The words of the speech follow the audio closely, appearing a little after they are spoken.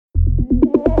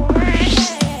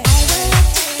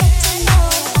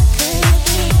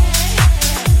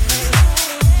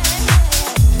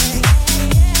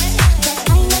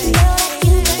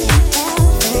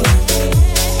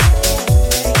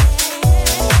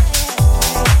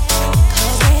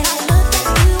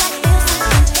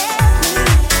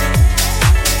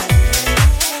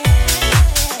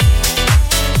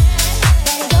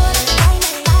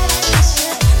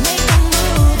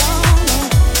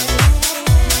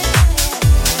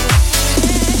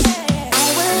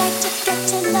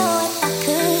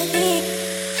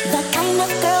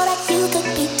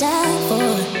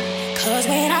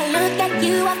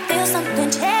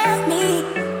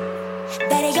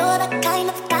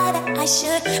I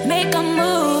should make a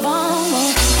move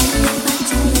on.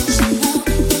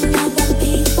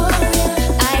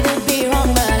 I could be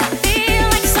wrong, but I feel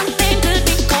like something could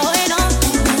be going on.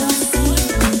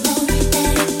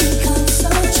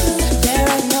 There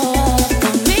is no other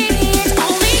for me, it's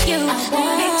only you. I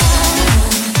wanna be down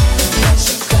with what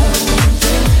you're going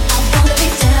through. I wanna be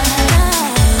down.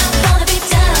 I wanna be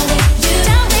down with you.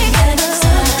 Down together.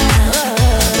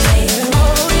 Say it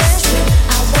all, it's true.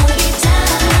 I wanna be down.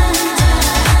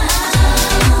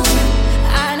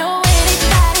 I know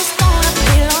anybody's gonna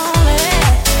be lonely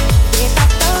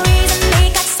without the reason they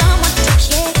got someone to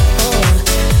care for.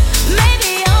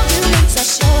 Maybe all you need to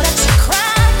show that you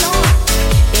cry. No,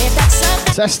 if that's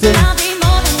a Testing. I'll be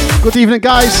more than Good evening,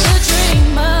 guys. you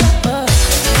dream of.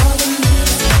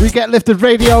 We Get Lifted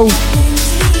Radio.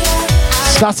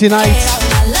 Saturday night.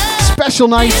 Special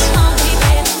night.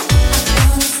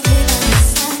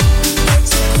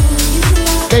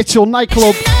 It's your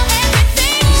nightclub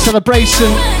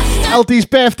celebration. LD's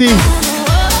birthday.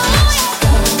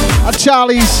 And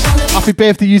Charlie's. Happy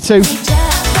birthday, you two.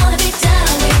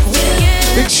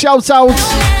 Big shout out.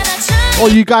 All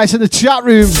you guys in the chat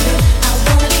room.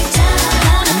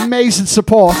 Amazing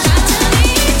support.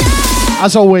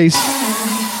 As always.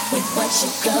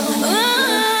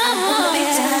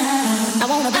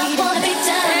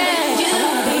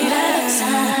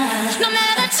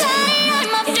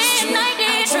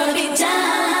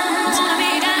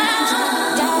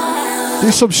 Do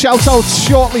some shout outs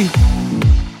shortly.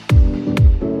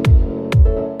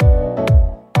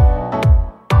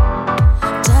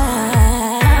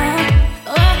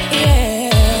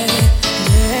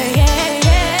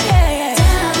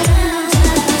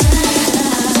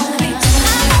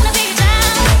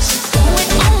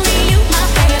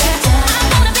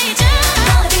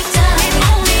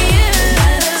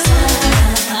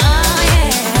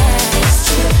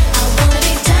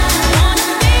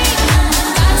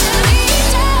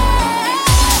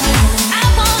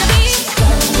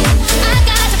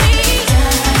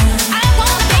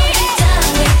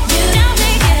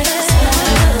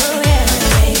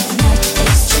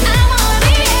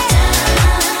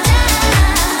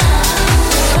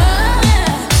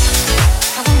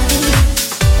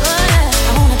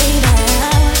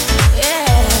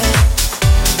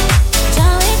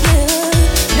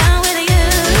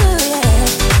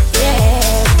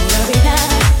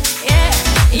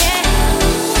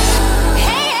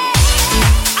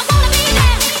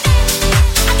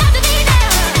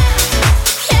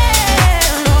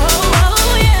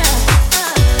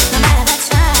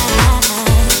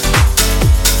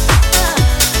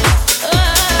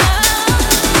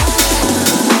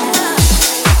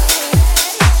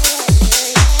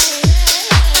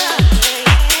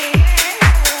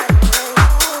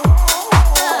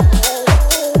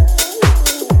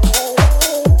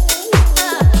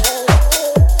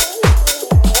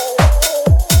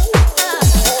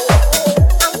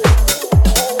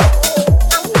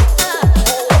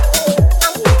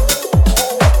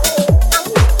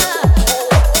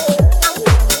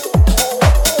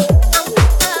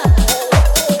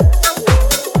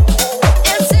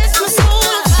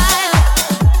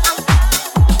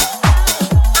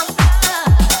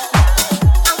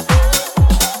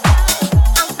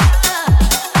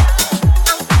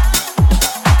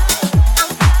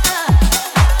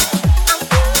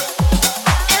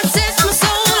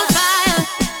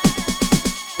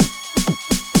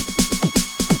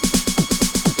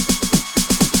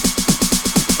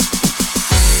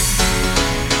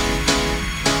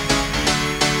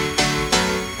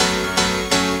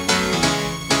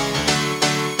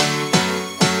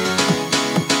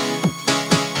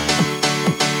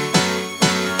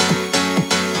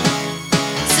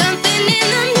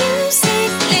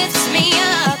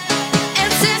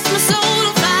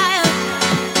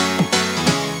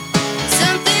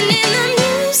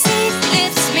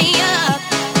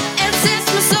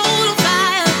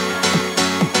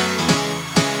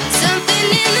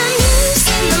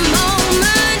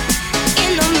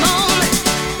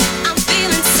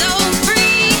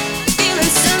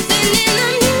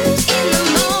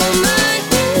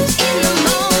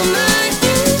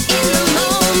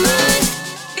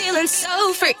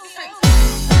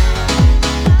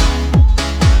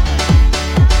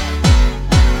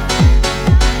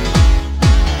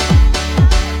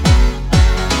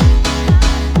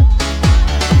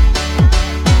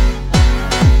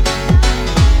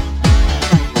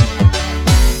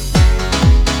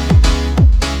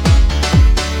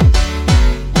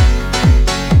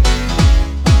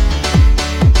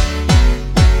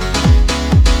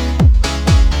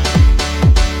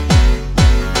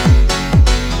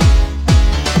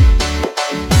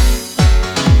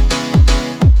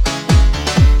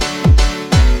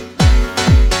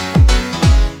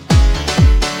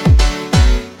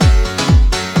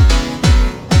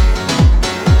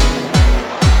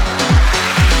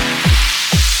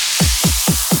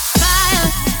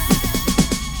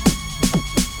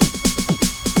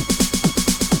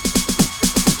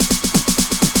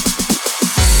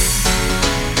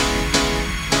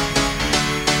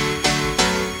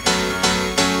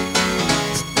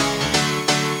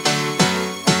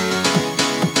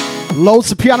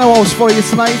 Loads of piano house for you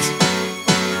tonight.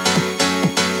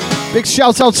 Big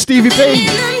shout out Stevie B.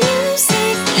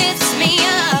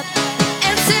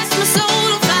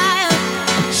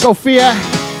 Sophia,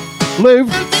 Lou,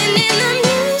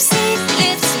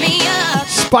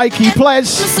 Spiky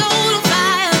Ples,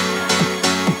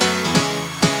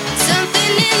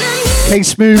 K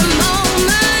Smooth,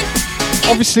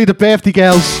 obviously the birthday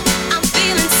girls,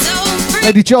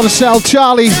 Lady Jonacell,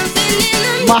 Charlie,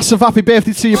 massive happy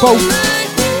birthday to you both.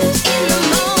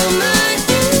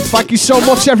 Thank you so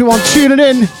much everyone tuning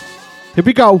in. Here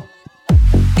we go.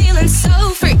 Feeling so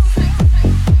free.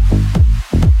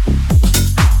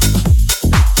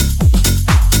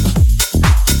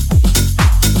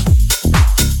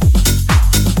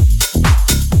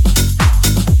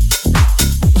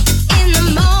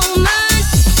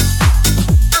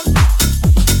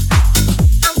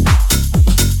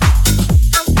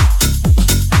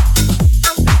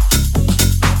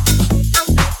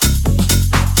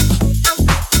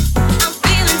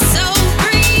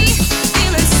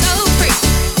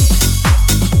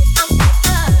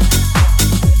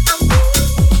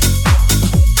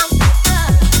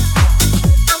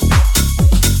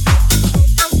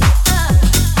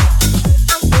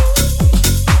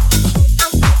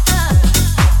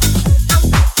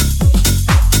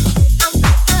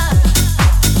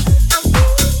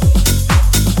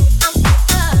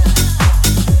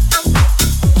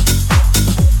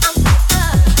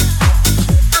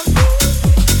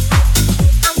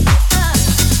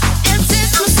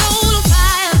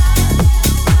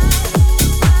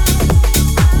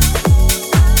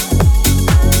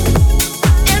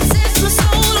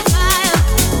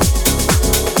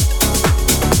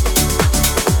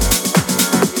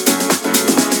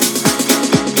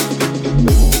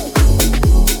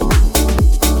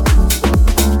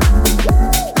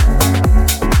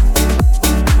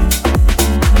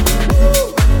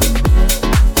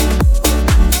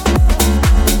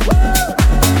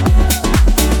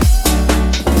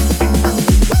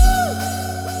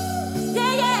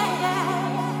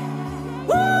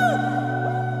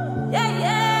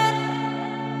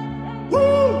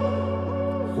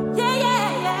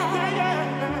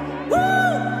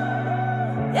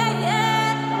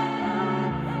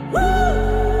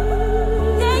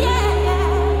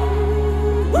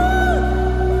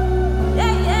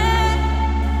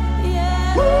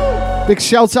 Big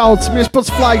shout out Miss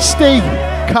Butterfly, Steve,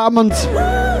 Carmond.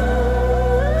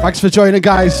 Thanks for joining,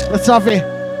 guys. Let's have it.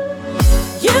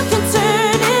 You can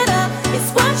turn it up,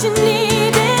 it's what you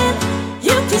needed.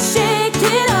 You can shake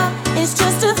it up, it's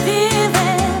just a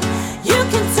feeling. You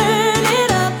can turn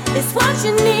it up, it's what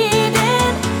you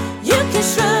needed. You can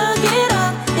shrug it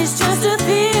up, it's just a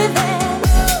feeling.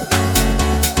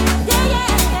 Yeah, yeah,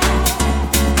 yeah.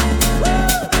 Woo.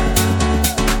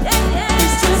 Yeah, yeah.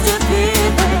 It's just a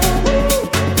feeling.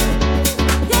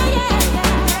 Yeah, yeah,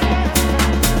 yeah.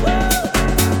 Woo.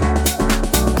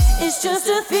 It's just a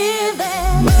feeling.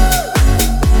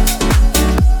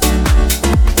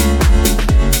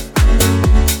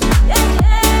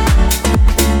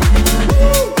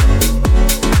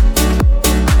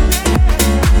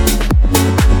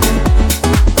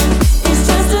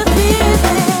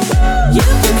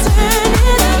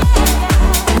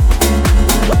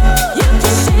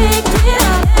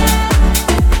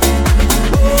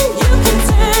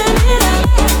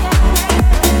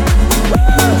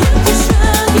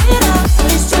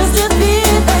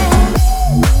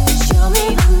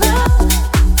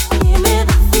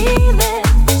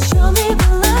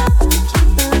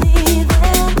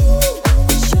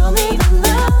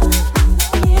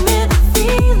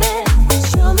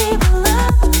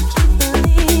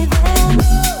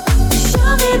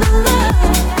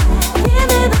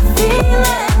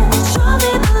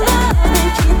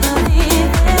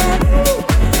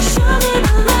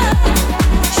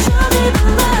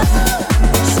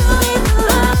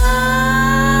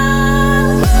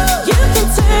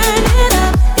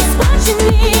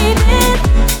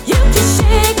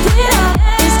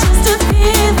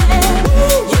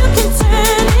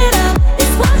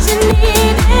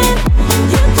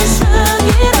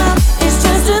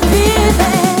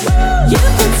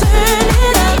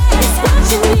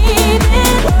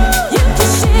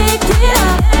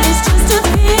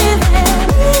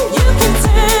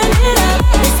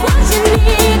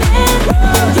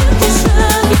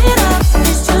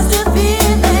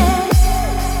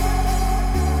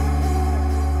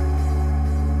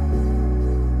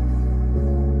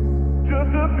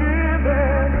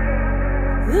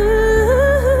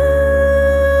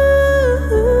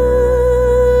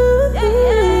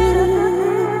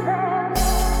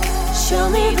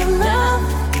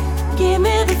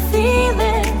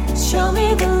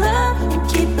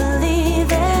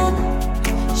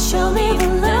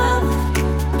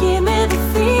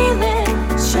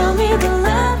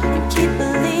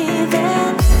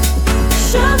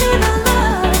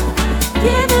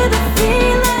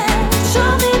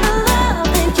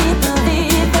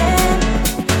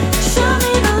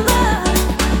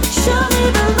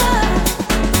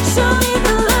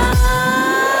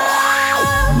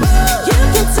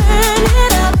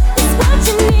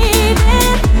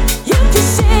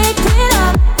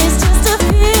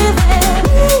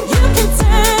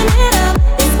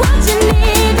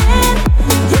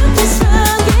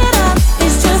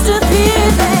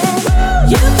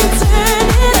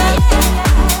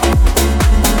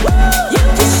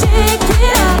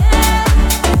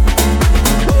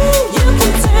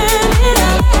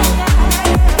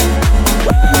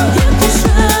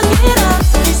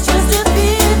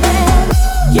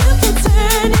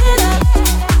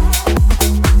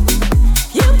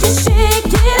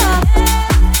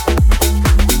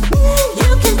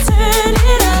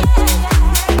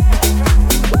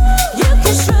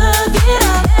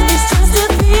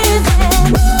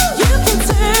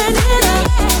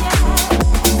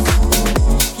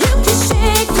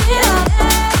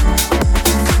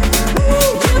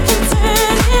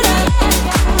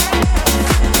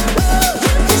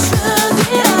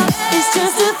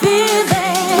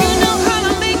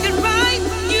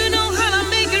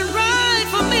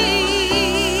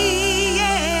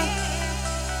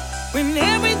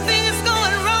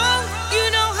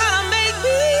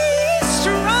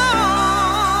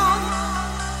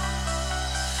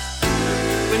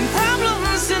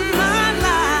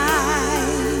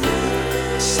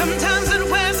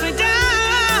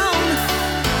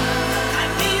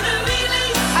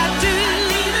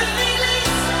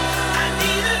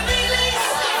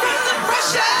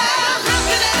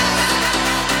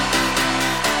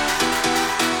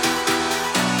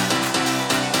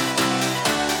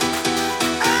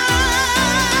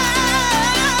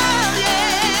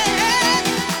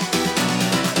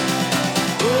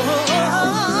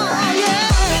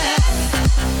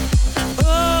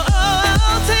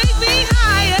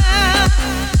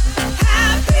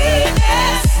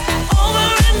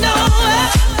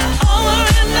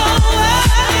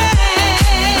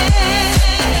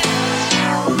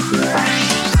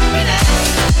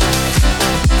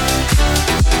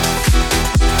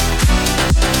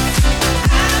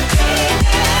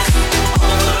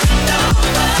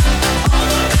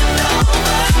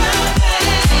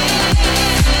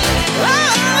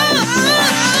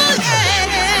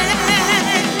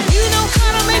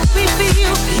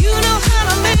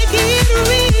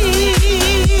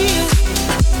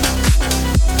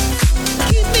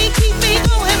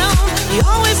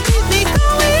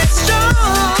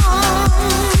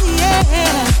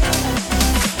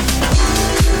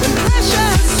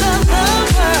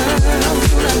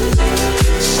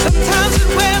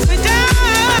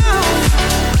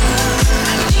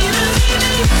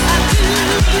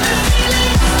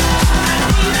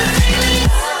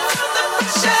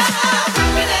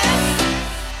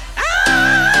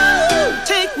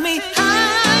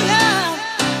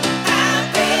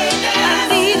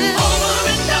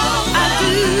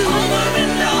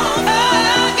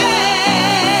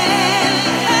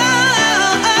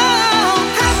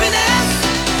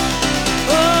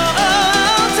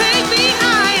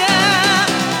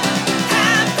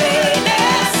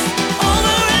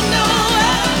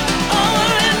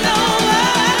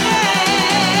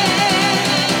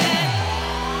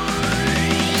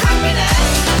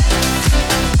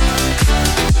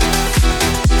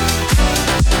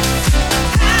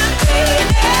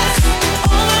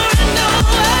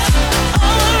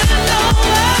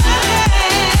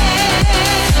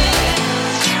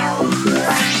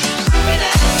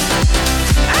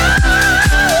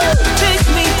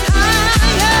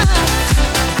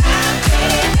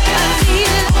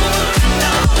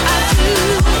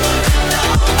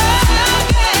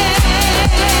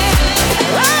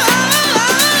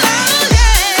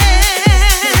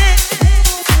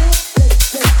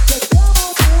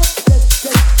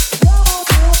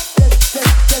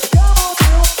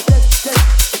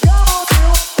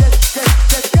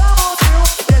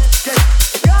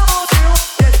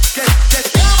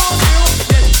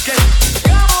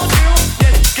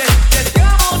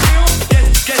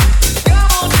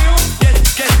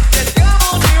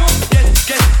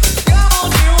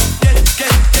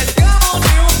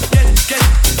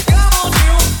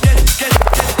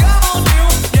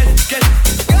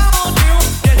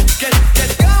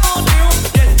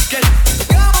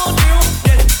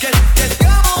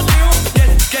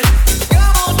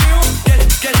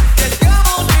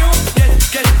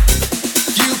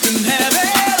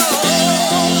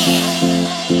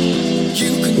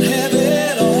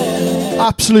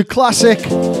 Absolute classic.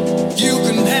 You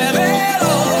can have it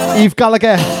all. Eve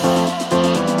Gallagher.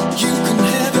 You can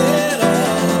have it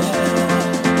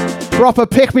all. Proper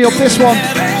pick me up this one.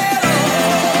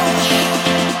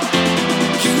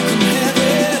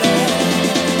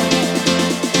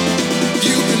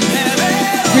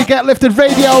 We Get Lifted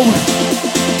Radio.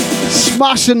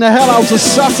 Smashing the hell out of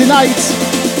Saturday night.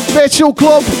 Virtual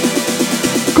Club.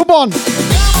 Come on.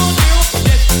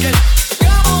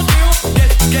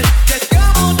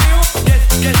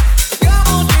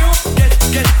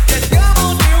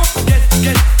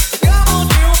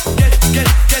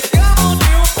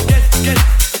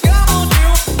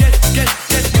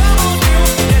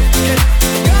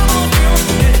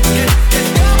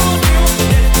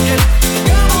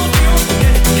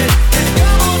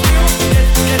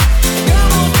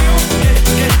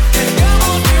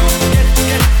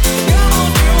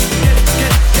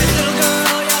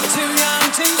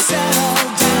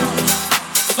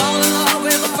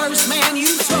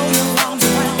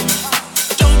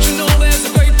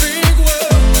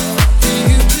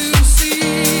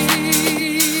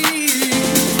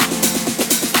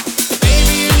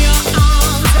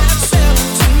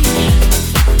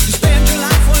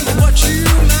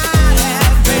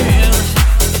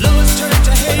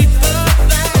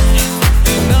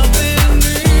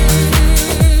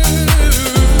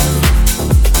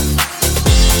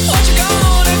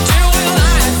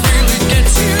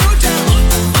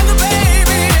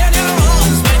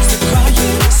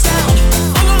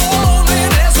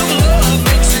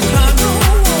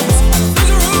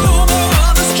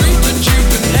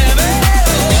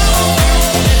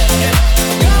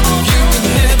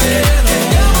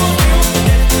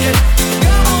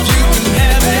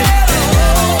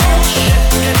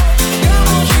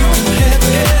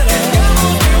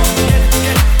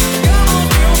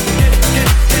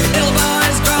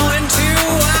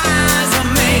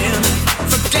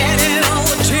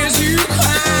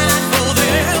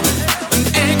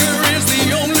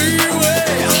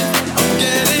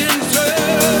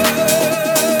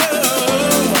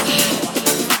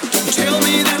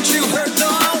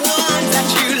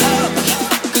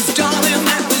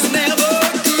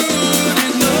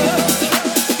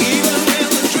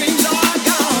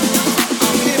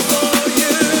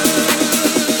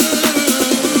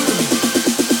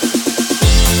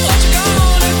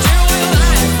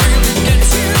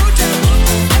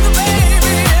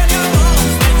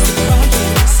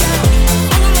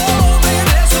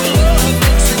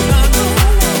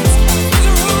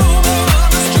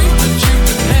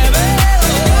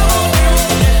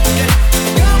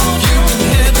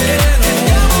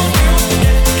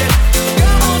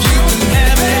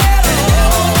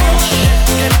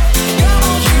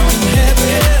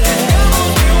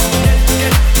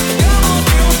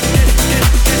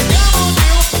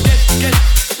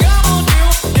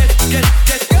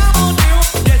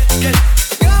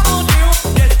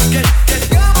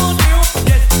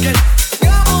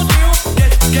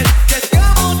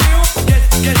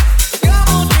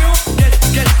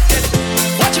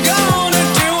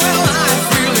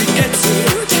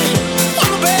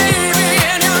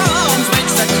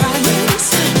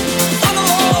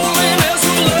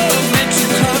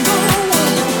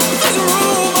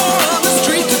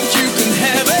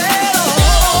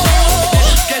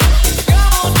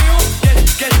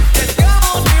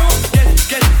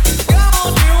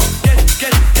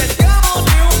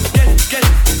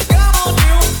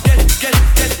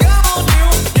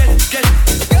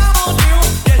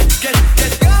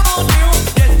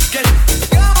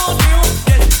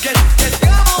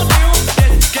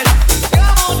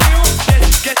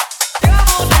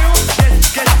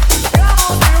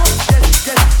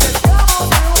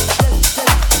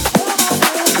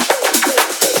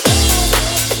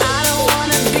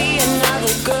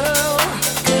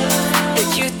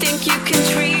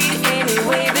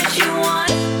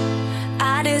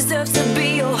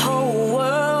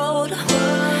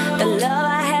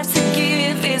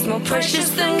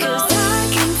 precious thing, 'cause I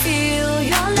can feel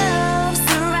your love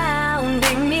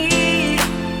surrounding me.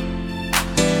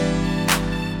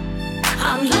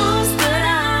 I'm lost, but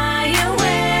I am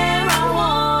where I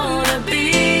wanna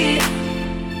be.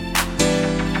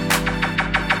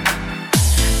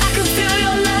 I can feel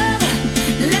your love,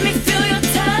 let me feel your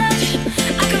touch.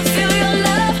 I can feel your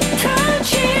love,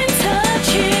 touching,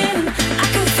 touching. I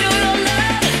can feel your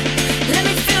love, let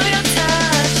me feel your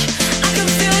touch. I can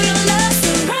feel your love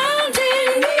surrounding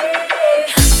me.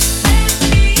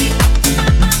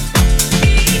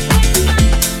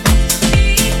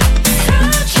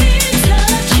 Touching,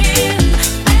 touching.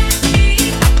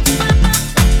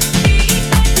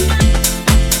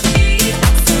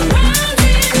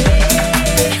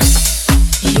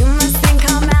 You must think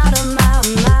I'm out of my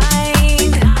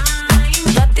mind,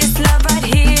 but this love right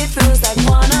here feels like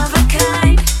one of a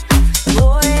kind.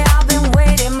 Boy, I've been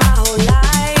waiting my whole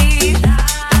life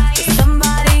for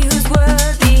somebody who's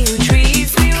worthy, who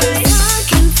treats me right. 'Cause I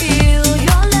can feel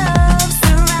your love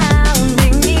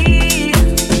surrounding me.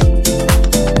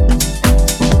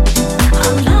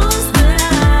 I'm lost, but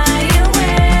I am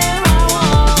where I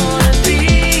wanna be.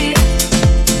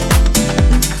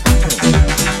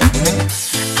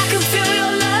 I can feel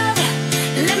your love,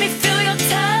 let me feel your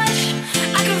touch.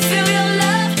 I can feel your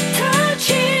love,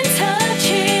 touching,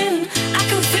 touching. I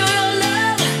can feel your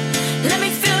love, let me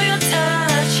feel your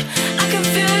touch. I can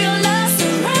feel your love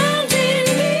surrounding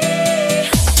me.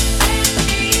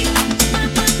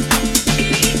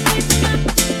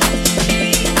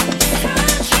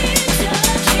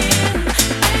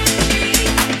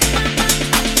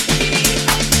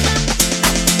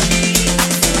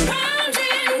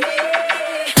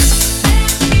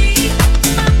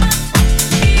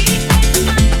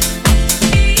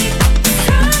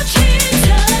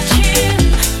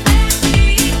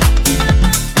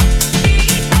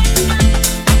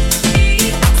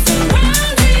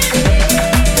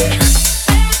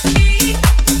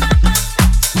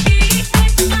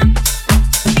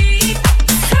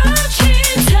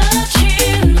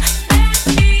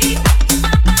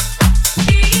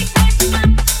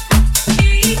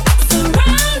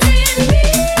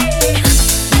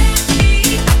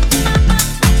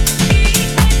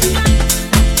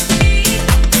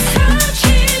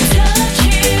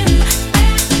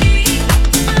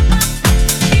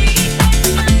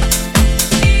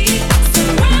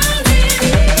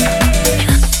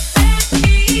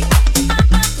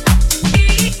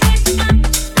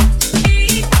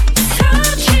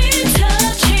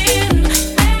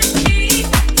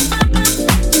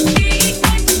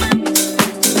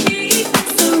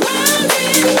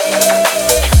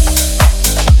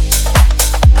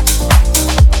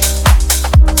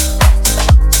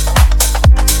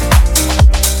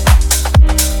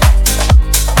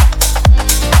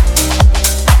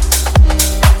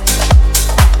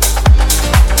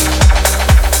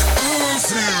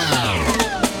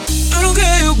 I don't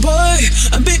care, boy.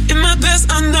 I'm beating my best,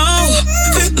 I know.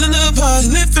 Feeling the pulse,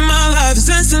 living my life.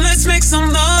 Dancing, let's make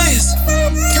some noise.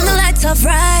 Turn the lights off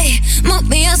right, move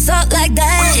me assault like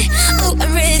that. Oh,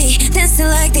 I'm ready, dancing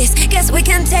like this. Guess we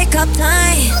can take up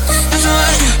time. Dancing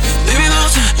like you, baby, no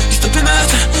time. Stepping that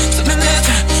time, stepping that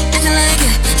time. Dancing like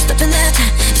you, stepping that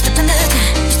time, stepping that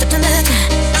time, stepping that time.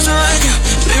 Dancing like you,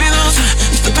 baby, no time.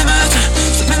 Stepping that time,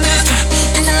 stepping that time.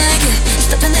 Dancing like you,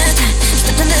 stepping that time,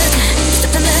 stepping that time,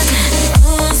 stepping that time.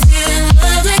 Oh, I'm feeling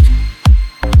lovely.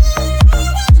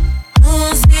 Oh,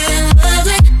 I'm feeling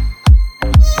lovely.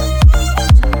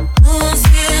 Oh, I'm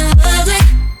feeling lovely.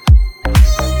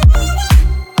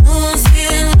 Oh, I'm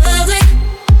feeling lovely.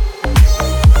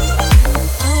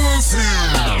 Oh, I'm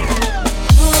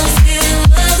feeling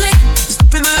lovely.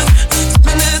 Stepping that,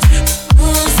 stepping that.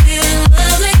 Oh, I'm feeling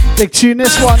lovely. Big tune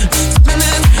this one. Stepping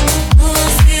that, Oh,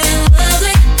 I'm feeling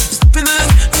lovely. stepping that,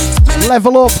 stepping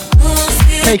Level up. Oh, I'm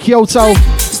feeling Hey Kyoto. that.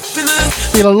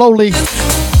 Feeling lonely. Oh,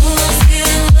 I'm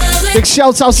feeling lovely. Big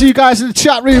shout out to you guys in the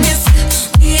chat room. Yes,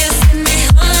 me,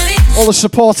 honey. All the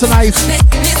support tonight.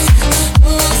 Making it.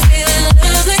 Oh, I'm feeling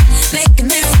lovely.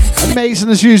 Making it. Amazing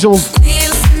as usual.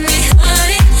 Yes, me,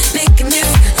 honey. Making it.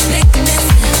 Making it.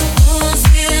 Oh, I'm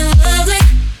feeling lovely.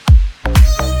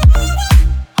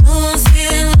 Oh, I'm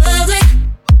feeling lovely.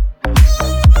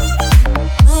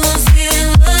 Oh, I'm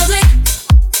feeling lovely.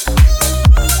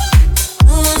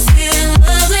 Oh, I'm feeling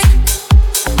lovely.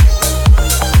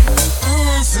 Oh,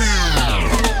 I'm feeling.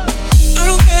 I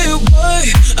don't care, boy.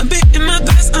 I'm beating my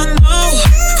best, I know.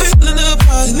 Feeling the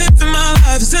pulse, living my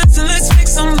life. Dancing, let's make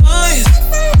some noise.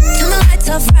 Turn the lights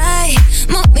off right,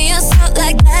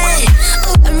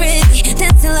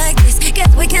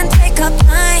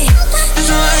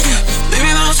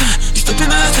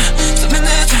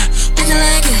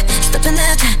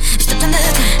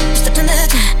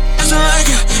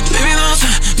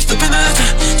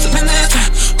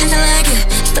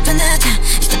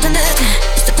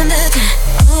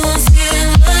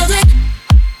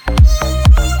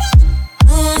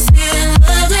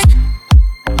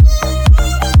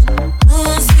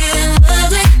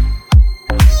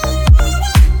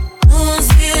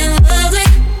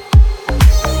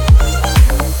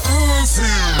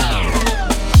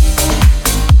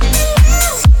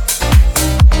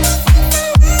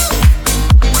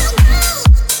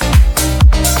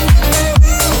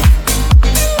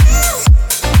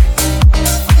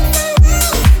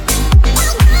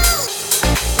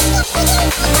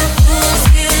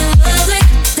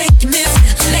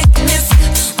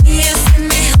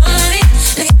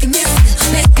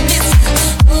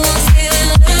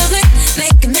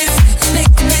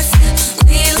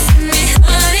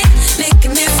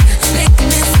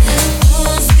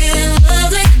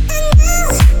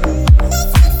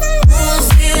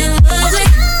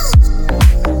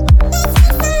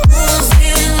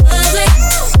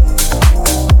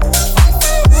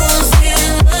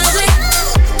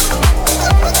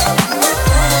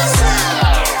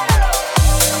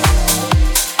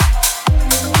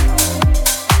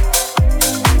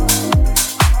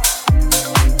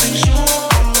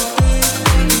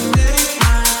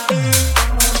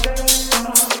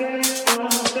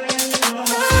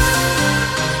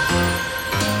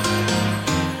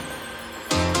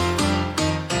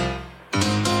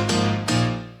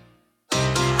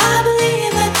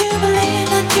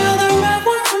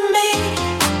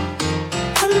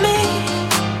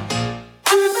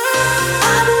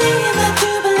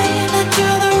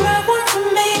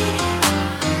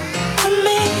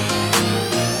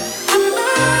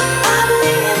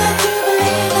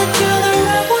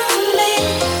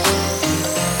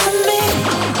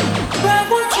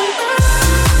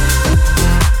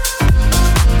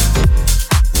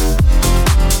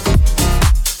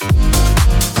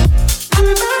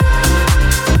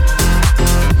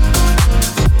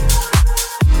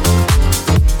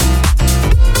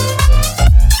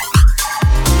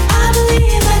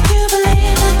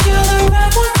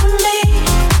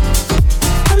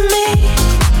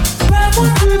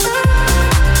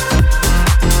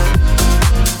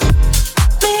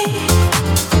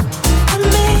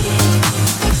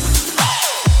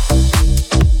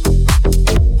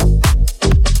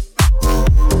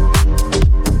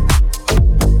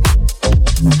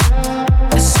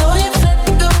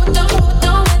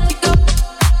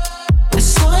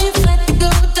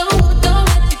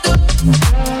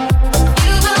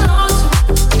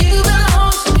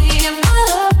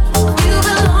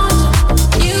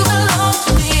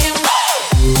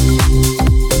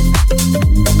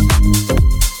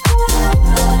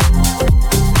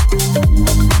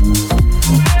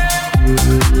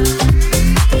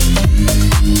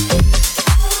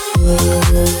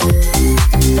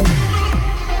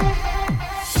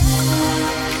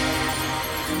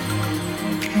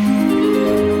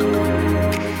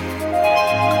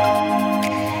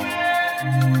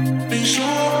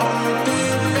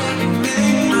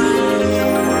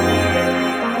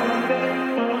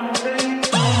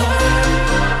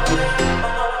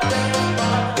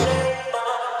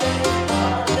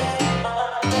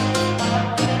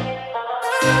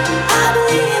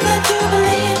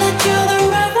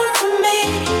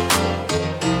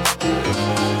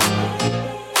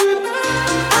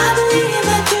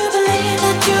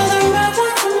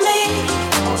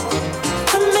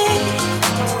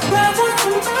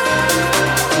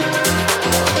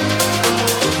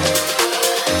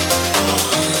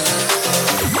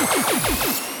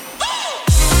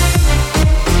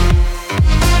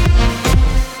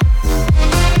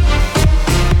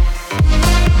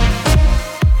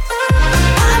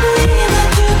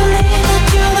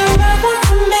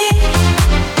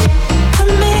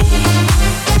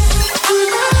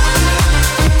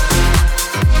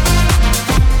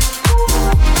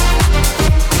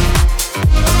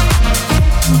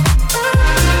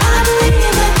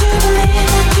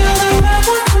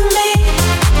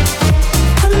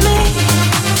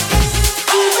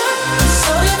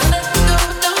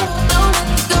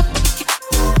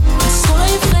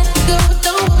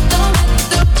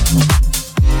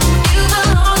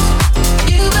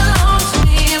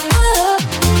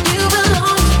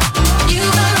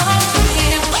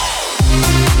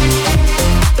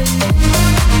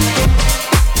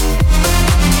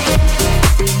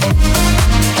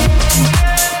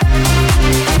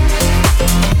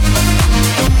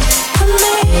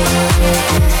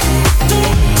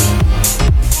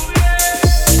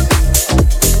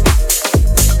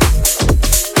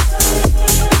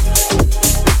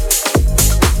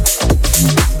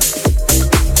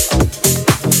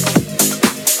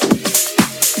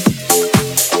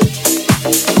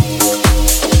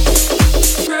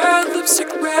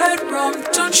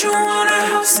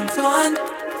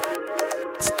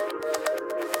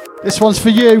 This one's for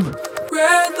you.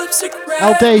 Red lipstick, red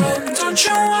LD. rum, don't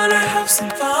you wanna have some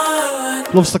fun?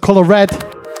 Loves the colour red.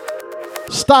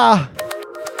 Star.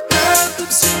 Red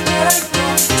lipstick, red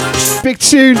rum, don't you Big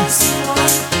tune. have some fun?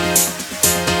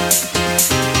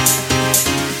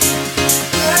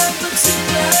 Red lipstick,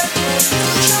 red rum,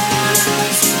 don't you wanna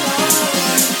have some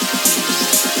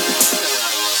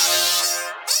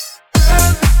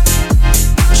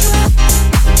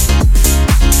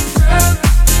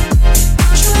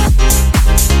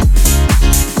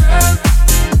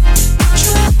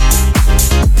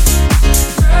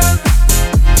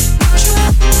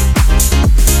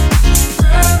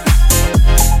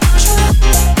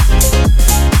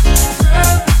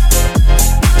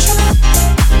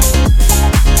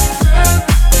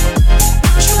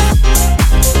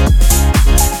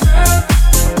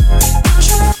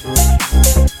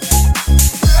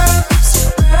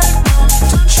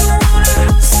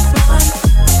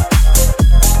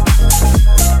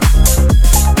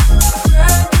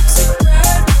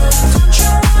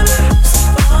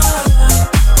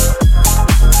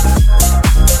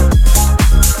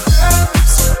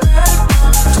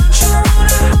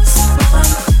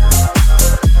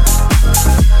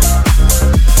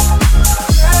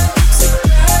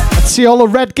See all the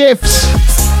red gifts.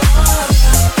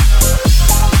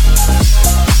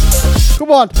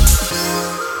 Come on.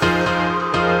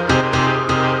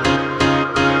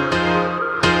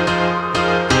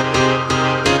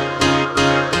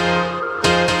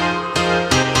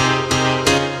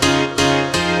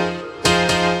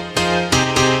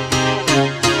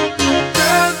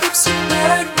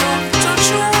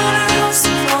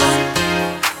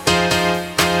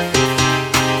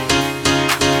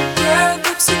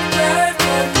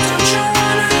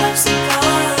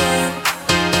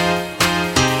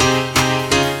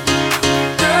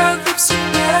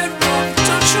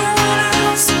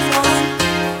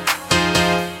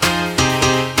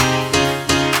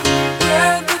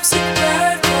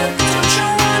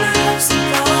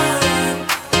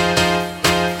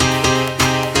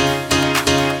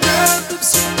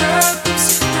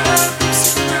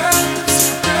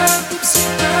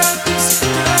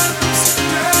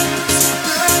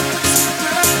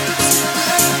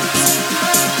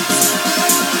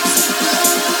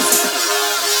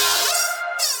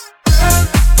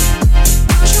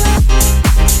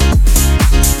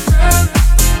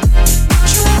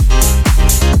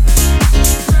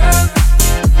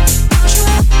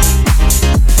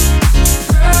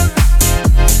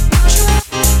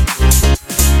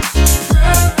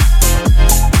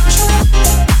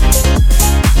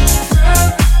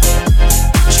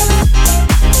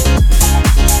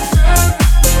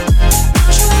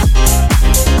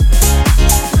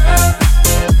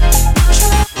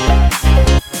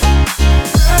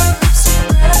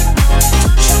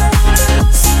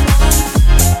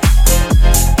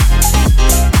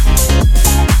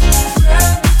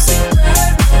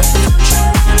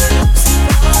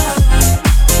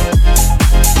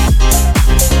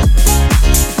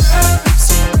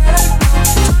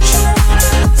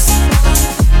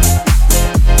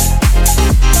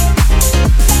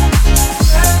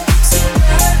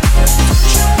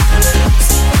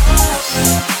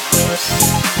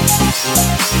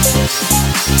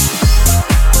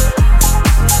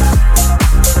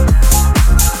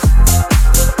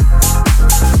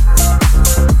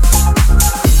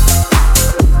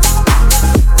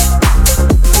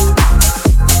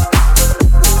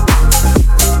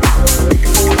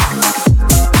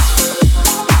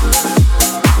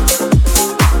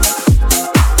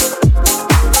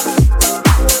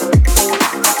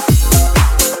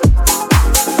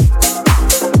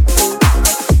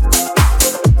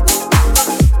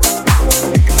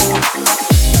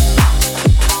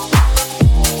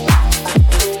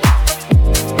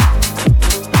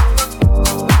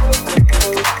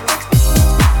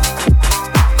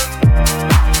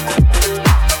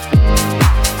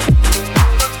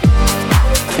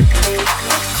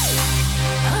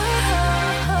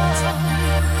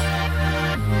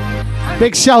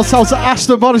 Big shout out to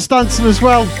Aston Morris dancing as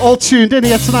well. All tuned in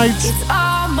here tonight.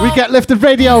 We get lifted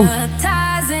radio.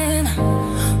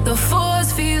 The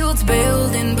force fields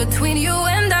building between you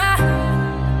and I.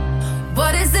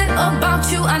 What is it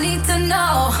about you I need to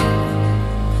know?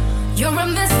 You're a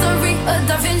mystery, a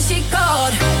Da Vinci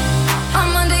Code.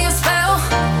 I'm under your spell.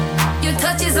 Your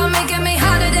touches are making me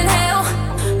hotter than hell.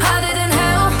 Hotter than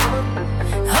hell.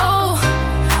 Oh,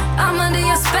 I'm under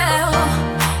your spell.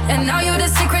 And now you're the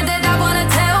secret that I wanna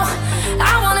tell.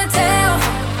 I wanna tell.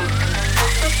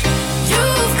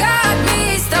 You've got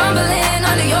me stumbling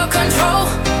under your control.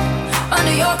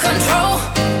 Under your control.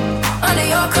 Under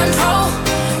your control.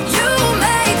 You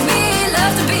make me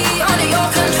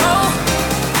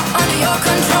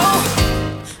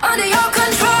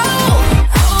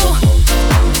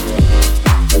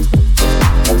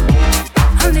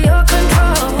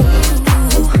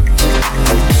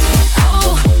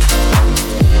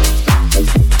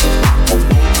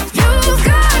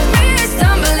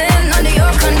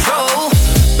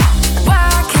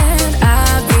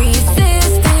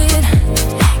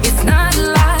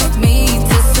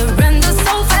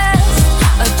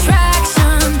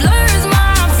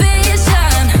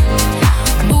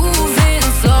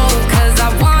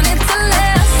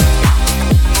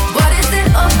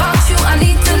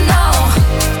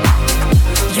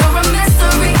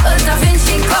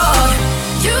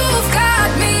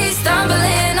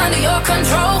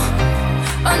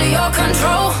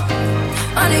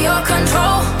under your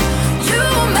control. You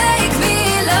make me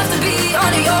love to be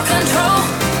under your control,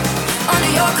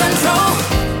 under your control,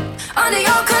 under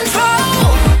your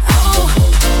control. Oh.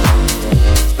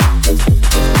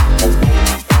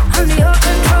 Under your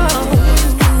control.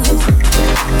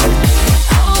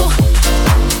 Oh.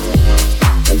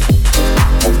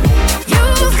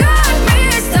 You've got me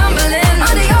stumbling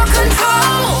under your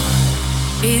control.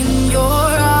 In your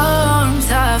arms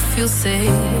I feel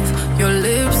safe. Your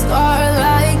lips are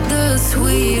like the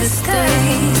sweetest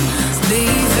taste.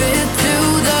 Leave it to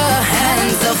the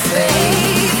hands of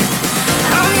fate.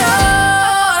 I'm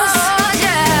yours,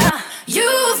 yeah.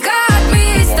 You've got me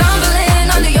stumbling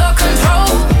under your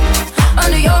control,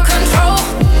 under your control,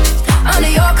 under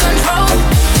your control.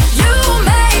 You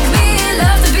make me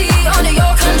love to be under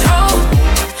your control,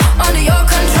 under your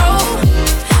control,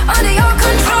 under your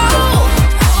control.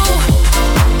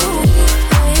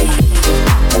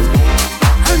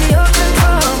 Under your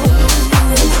control.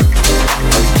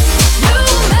 You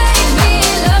make me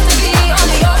love to be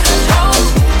under your control,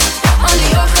 under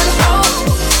your control,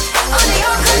 under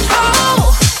your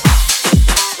control.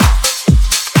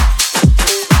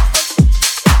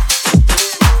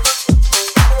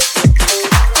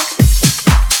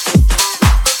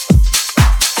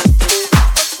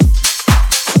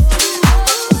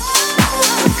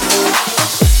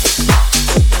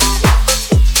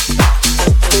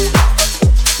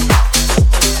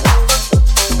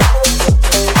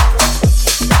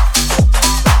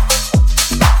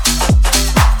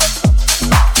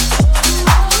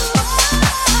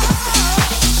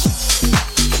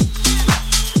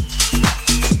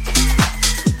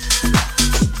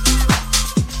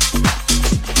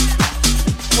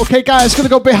 Okay, guys, gonna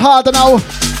go a bit harder now.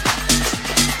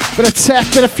 Bit of tech,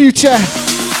 bit of future.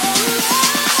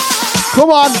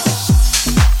 Come on.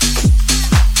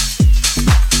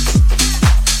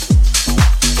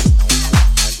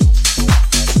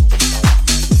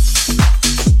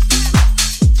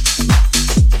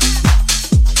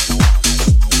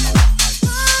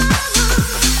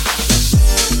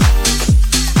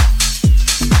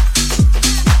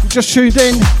 You just tuned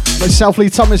in, myself, Lee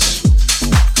Thomas.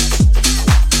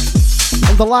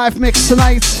 On the live mix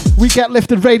tonight, we get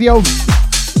lifted radio.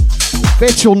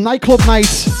 Virtual nightclub night.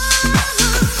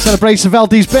 Celebration of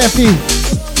LD's birthday.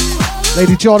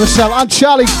 Lady Jordan Sell and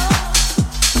Charlie.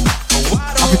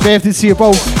 Happy birthday to you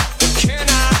both.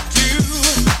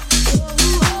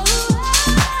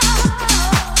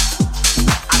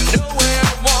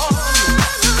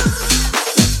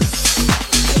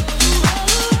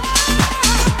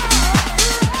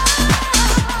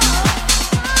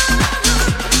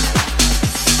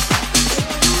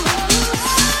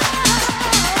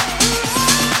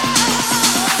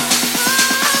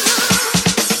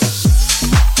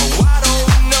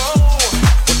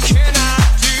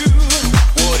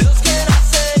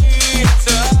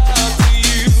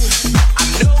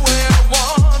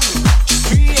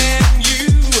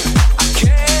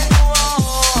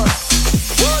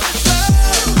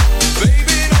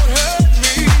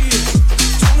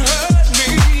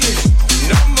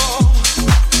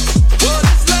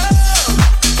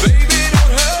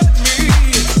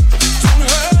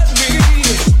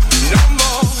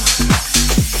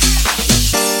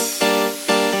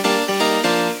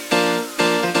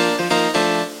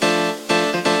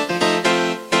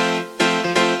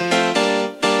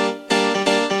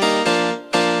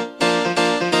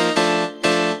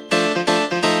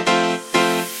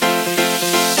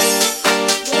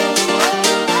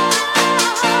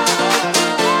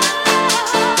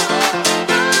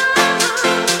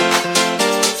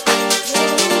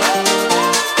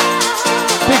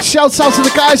 Shouts out to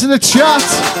the guys in the chat.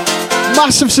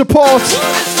 Massive support.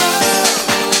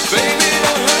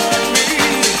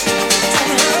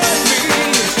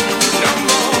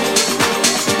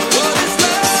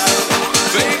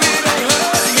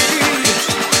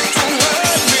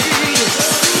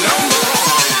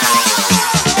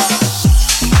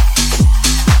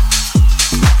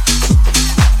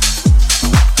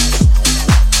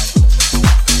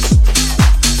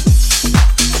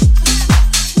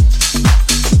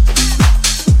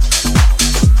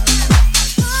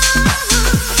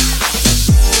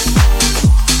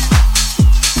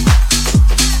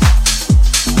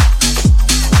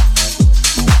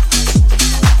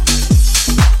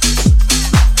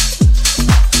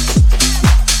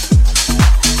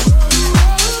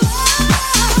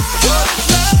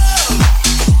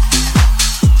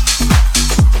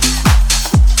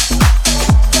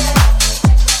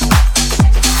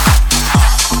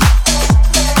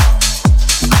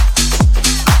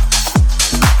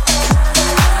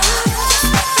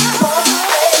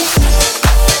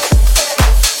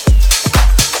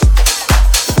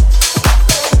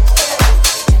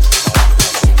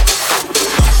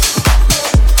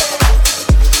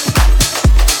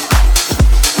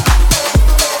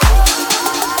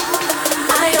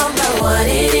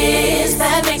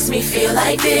 me feel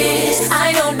like this.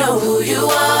 I don't know who you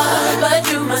are,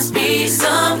 but you must be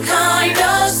some kind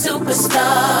of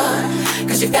superstar.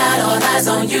 Cause you got all eyes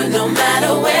on you no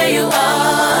matter where you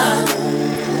are.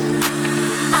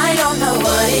 I don't know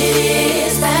what it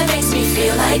is that makes me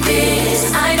feel like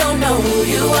this. I don't know who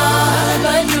you are,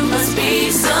 but you must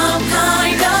be some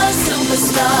kind of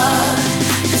superstar.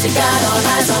 Cause you got all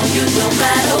eyes on you no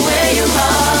matter where you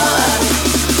are.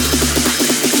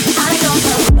 I don't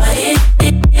know what it is.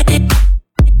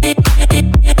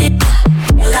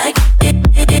 Like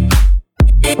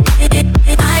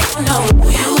I don't know who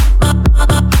you are.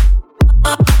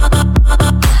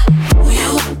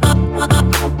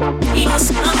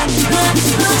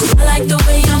 I like the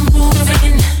way I'm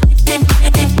moving.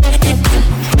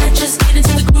 I just get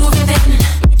into the groove and then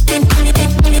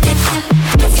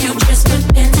if you just put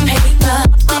pen to paper,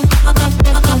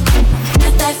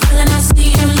 get that feeling, I'll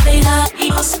see you later.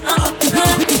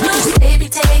 Baby,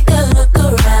 take a look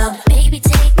around. Baby,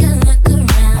 take a look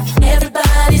around.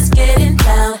 Everybody's getting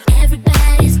down.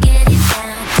 Everybody's getting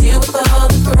down. Deal with all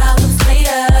the problems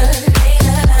later.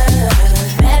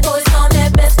 Bad boys on their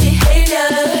best behavior.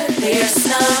 There's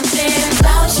something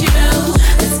about you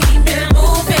that's keep it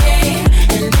moving.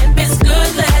 And if it's good,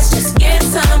 let's just get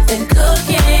something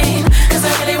cooking. Cause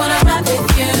I really wanna ride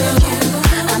with you.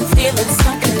 I'm feeling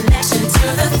some connection to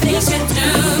the things you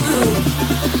do.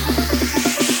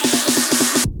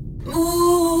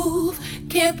 Move,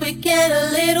 can't we get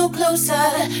a little closer?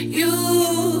 You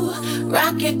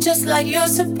rock it just like you're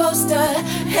supposed to.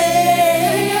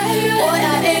 Hey, boy,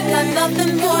 I ain't got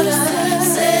nothing more to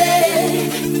say.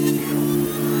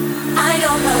 I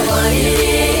don't know what it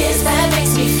is that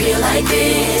makes me feel like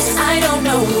this. I don't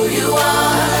know who you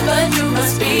are, but you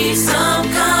must be some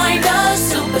kind of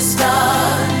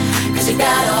superstar. Cause you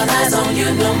got all eyes on you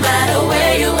no matter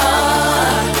where you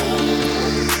are.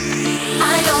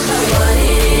 I don't know what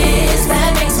it is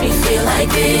that makes me feel like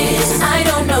this. I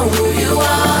don't know who you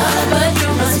are, but you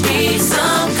must be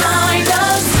some kind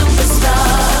of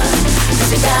superstar.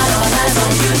 Cause you got all eyes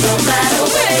on you no matter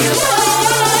where you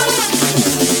are.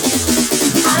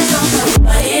 I don't know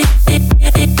what it is.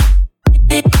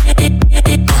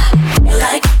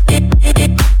 Like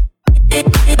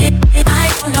I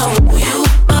don't know who you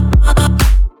are.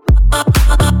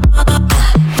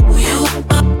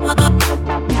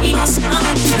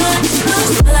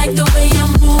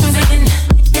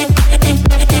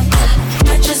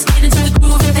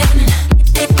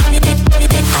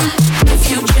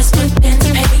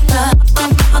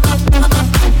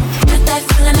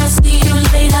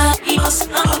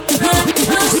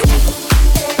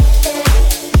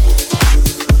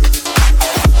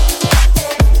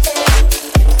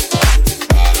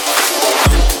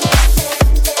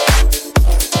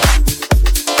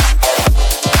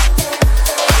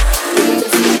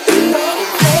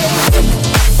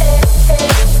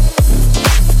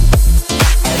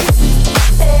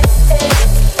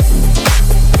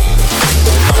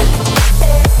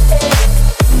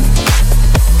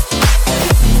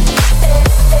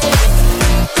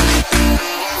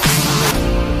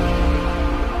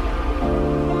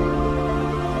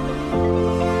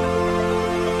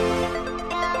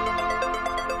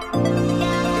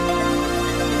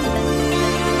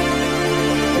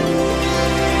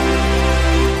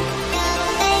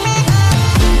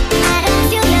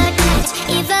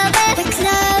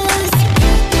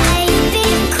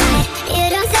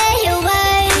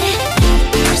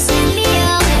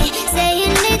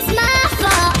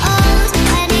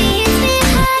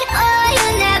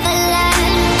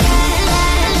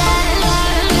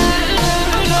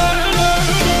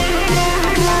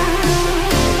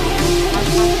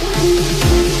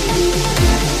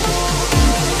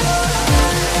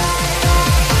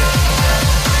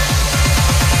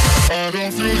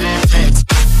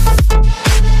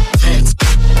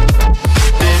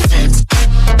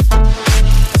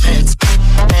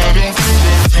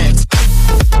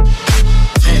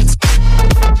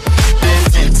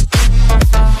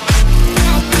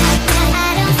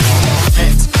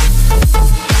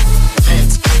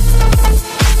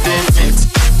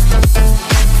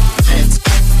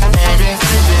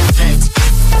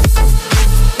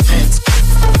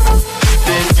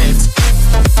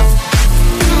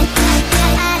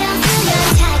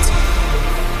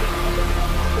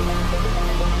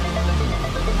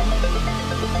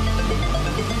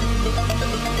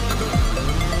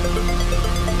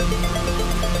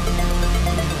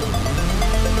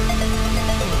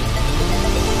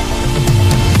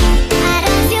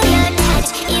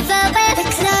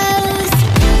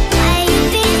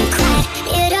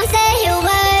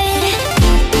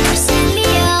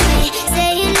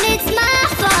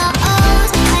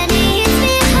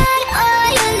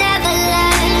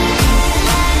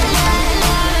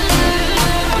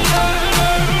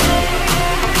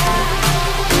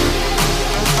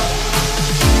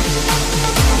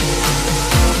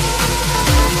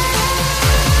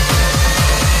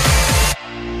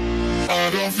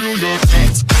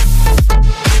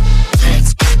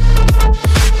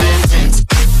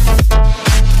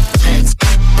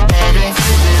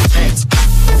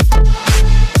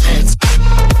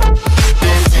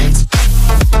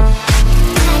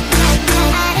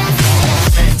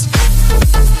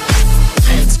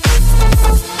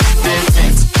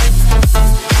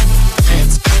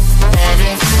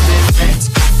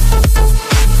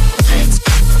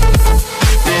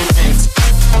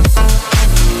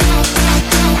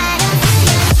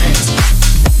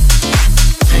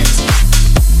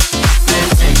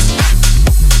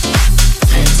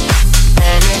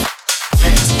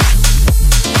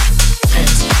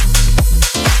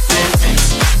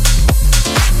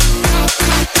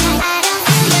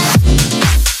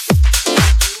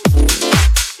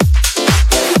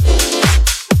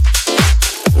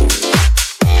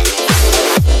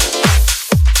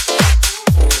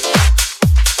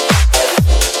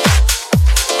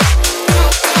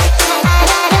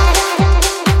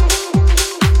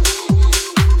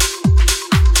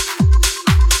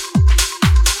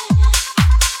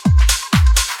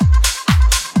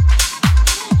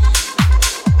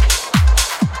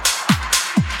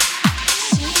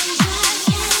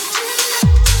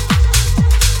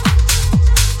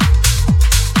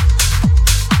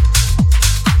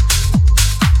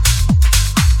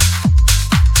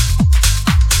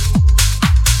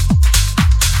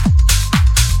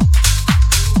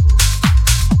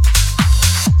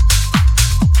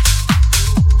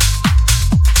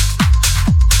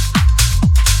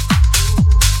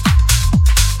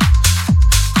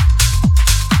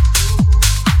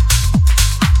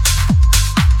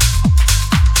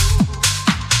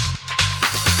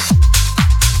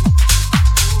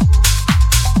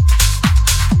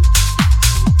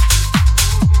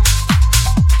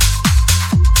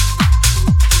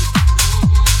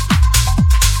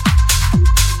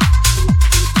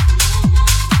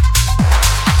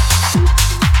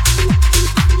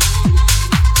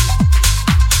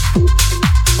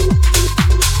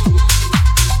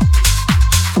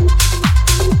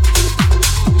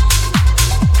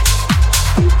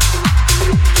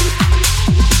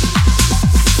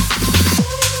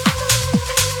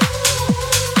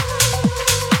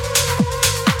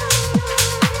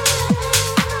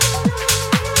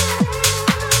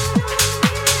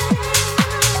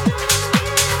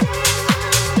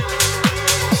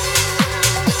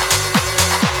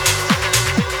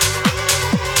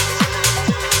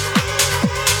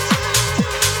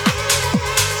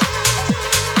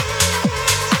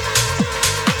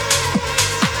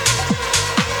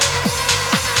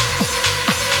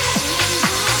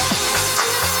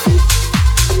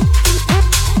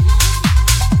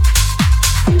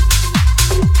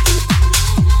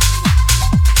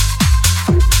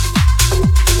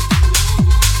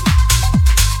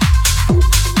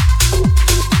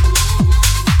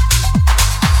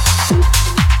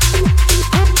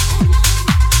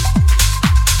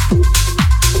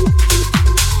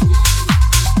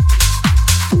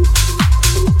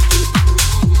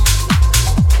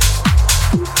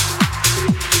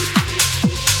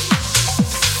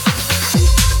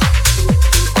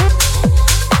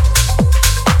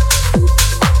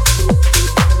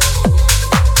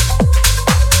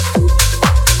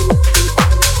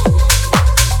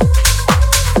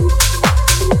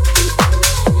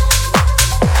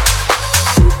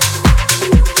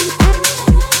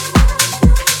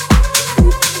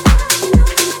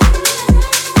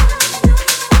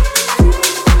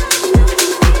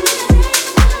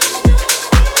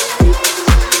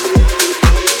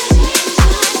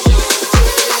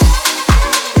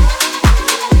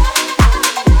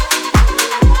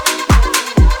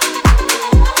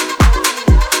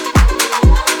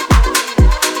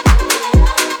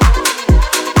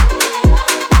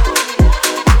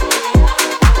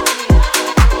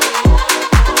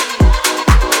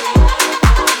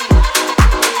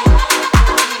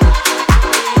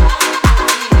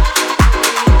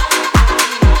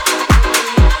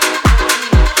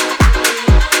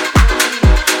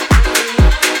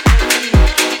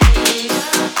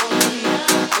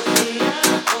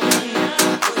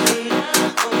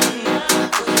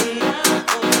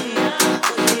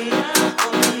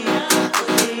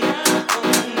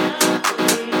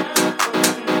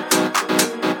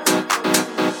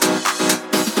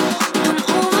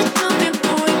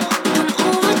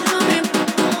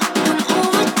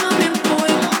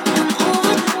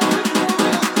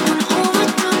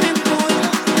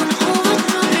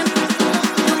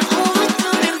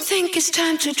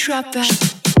 to drop back.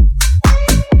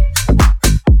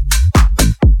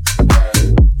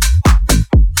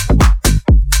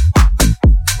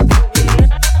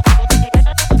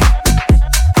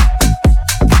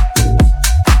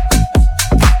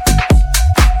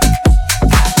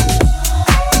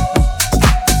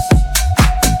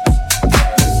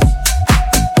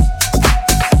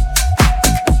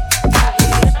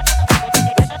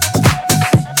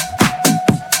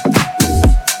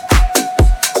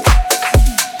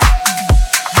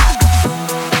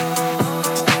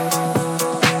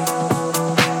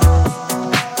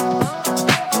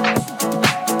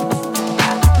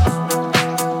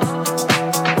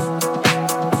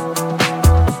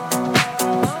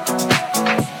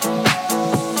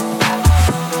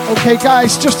 Okay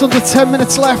guys, just under 10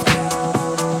 minutes left.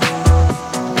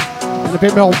 And a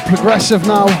bit more progressive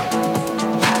now.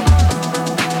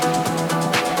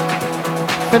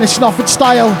 Finishing off in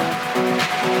style.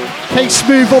 Case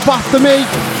move up after me.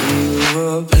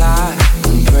 You apply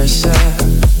pressure,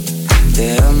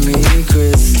 let me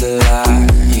crystallize.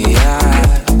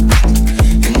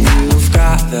 And you've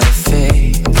got the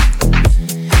faith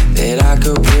that I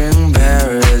could bring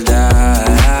paradise.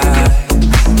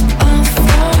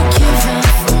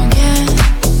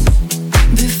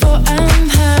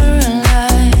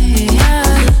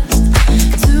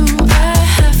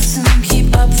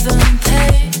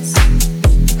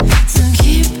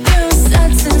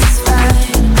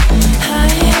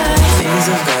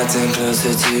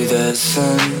 Closer to the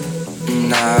sun,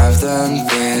 and I've done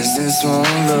things this won't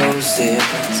lose it.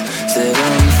 So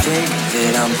don't think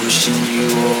that I'm pushing you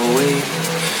away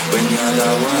when you're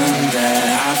the one that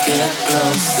I get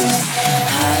closest.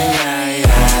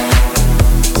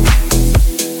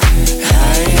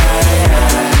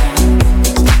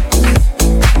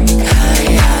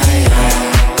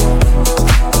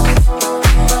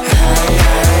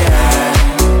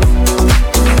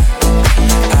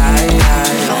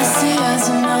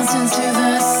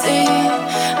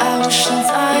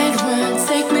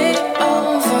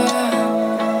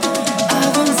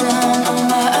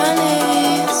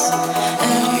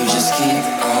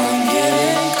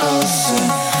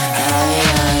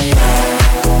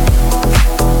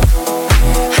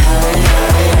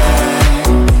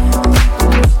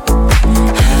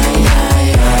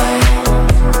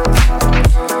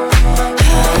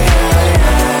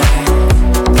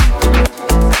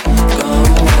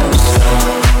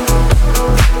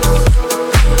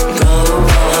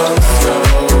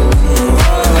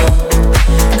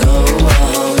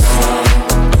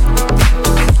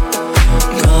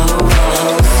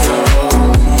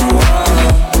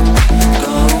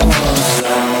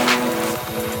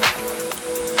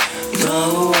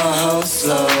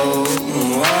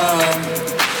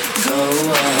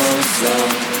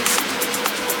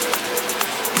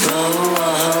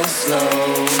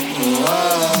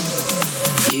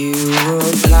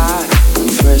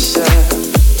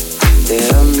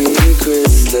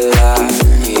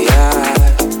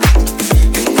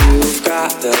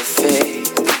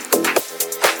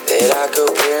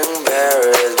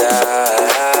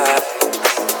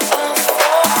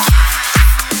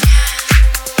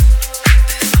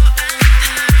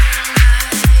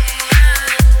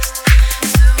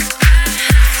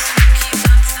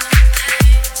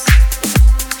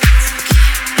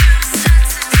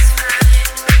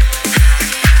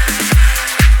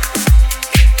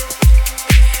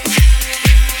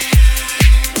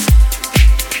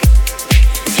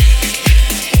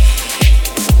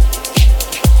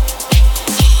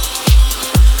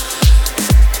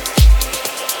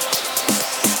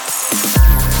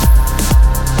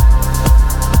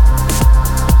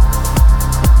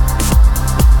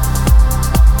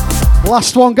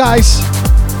 Last one, guys.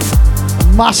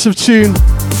 Massive tune.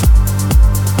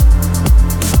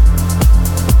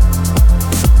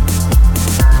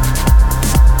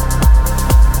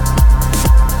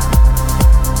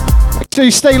 Make sure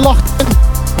you stay locked in.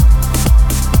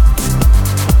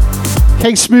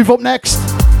 Case move up next.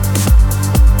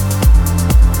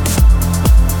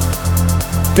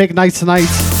 Big night tonight.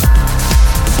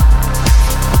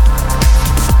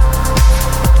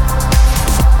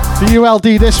 The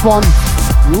ULD, this one.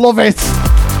 Love it.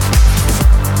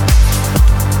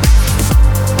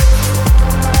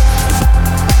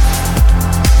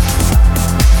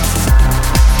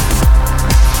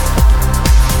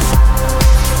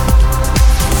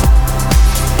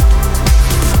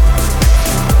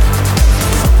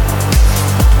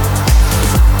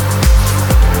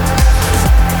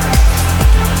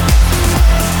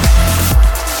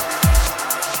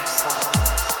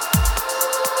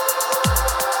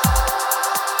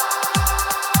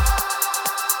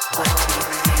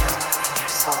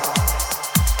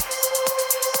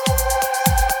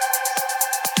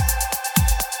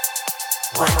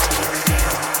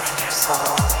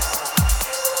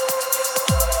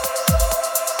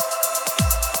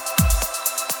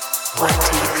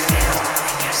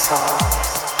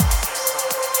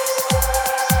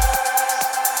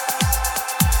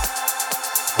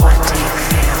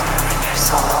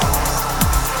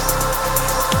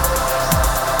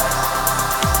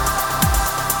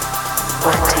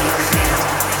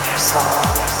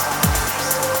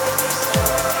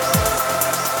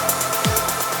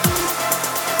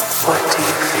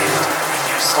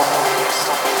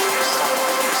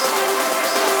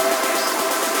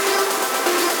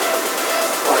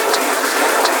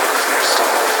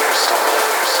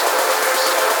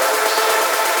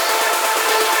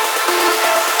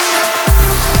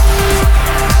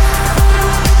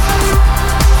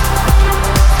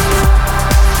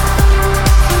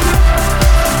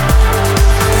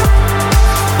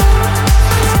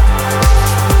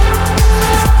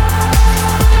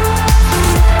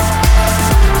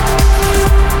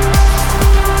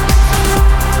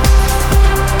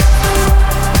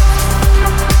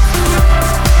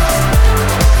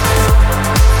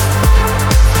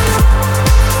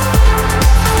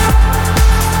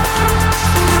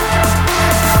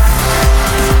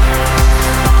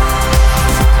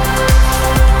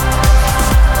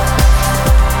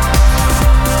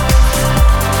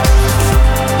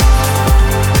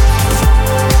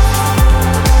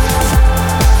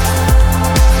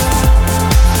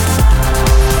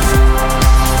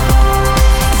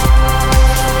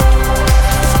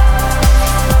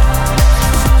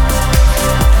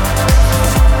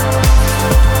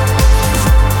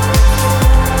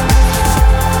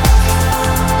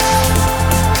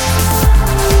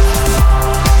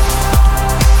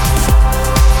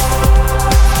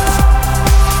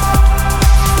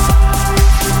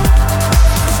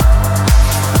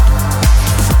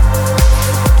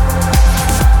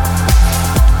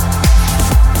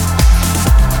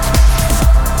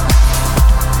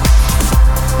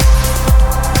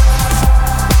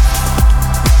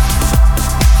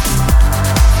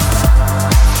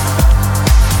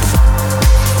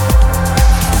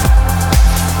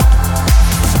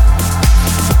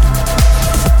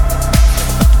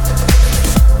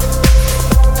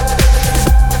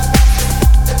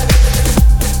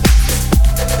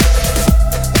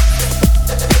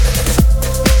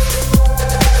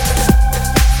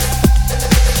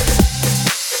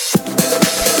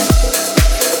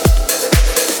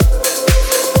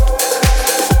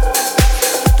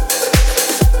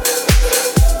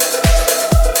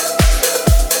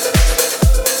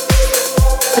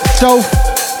 So,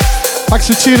 thanks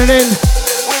for tuning in.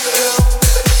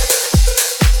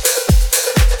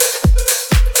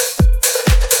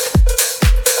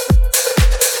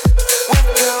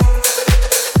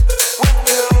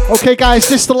 Okay guys,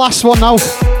 this is the last one now.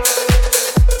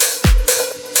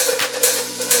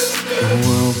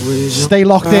 Stay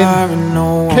locked in.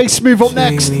 Case Move up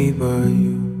next.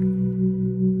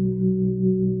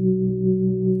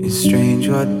 It's strange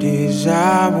what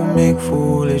desire will make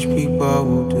foolish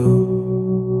people do.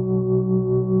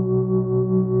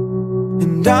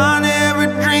 And I never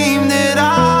dreamed that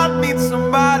I'd meet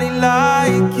somebody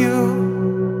like you.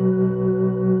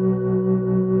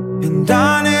 And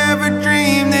I never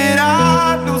dreamed that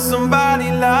I'd lose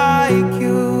somebody like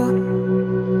you.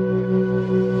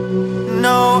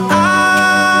 No, I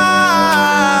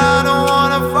don't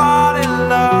wanna fall in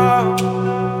love.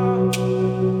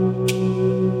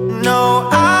 No,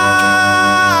 I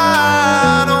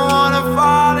don't wanna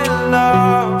fall in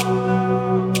love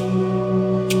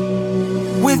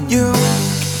with you,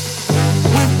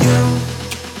 with you,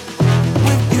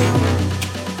 with you.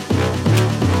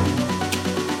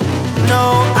 No,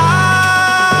 I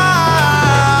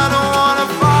don't wanna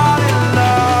fall in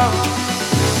love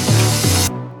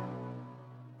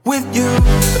with you.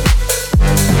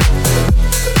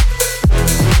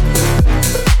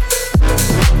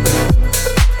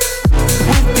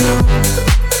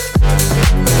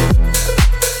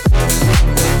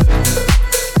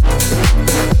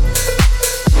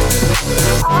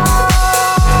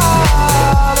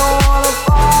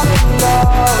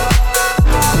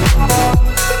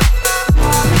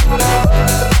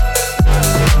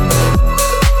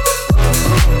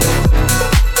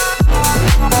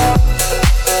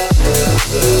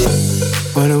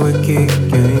 What a wicked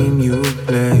game you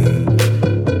play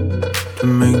to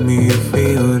make me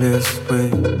feel this way.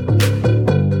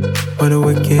 What a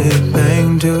wicked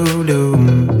thing to do,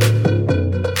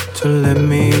 to let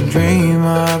me dream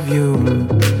of you.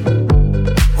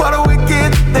 What a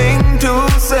wicked thing to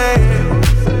say.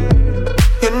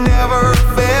 You never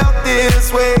felt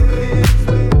this way.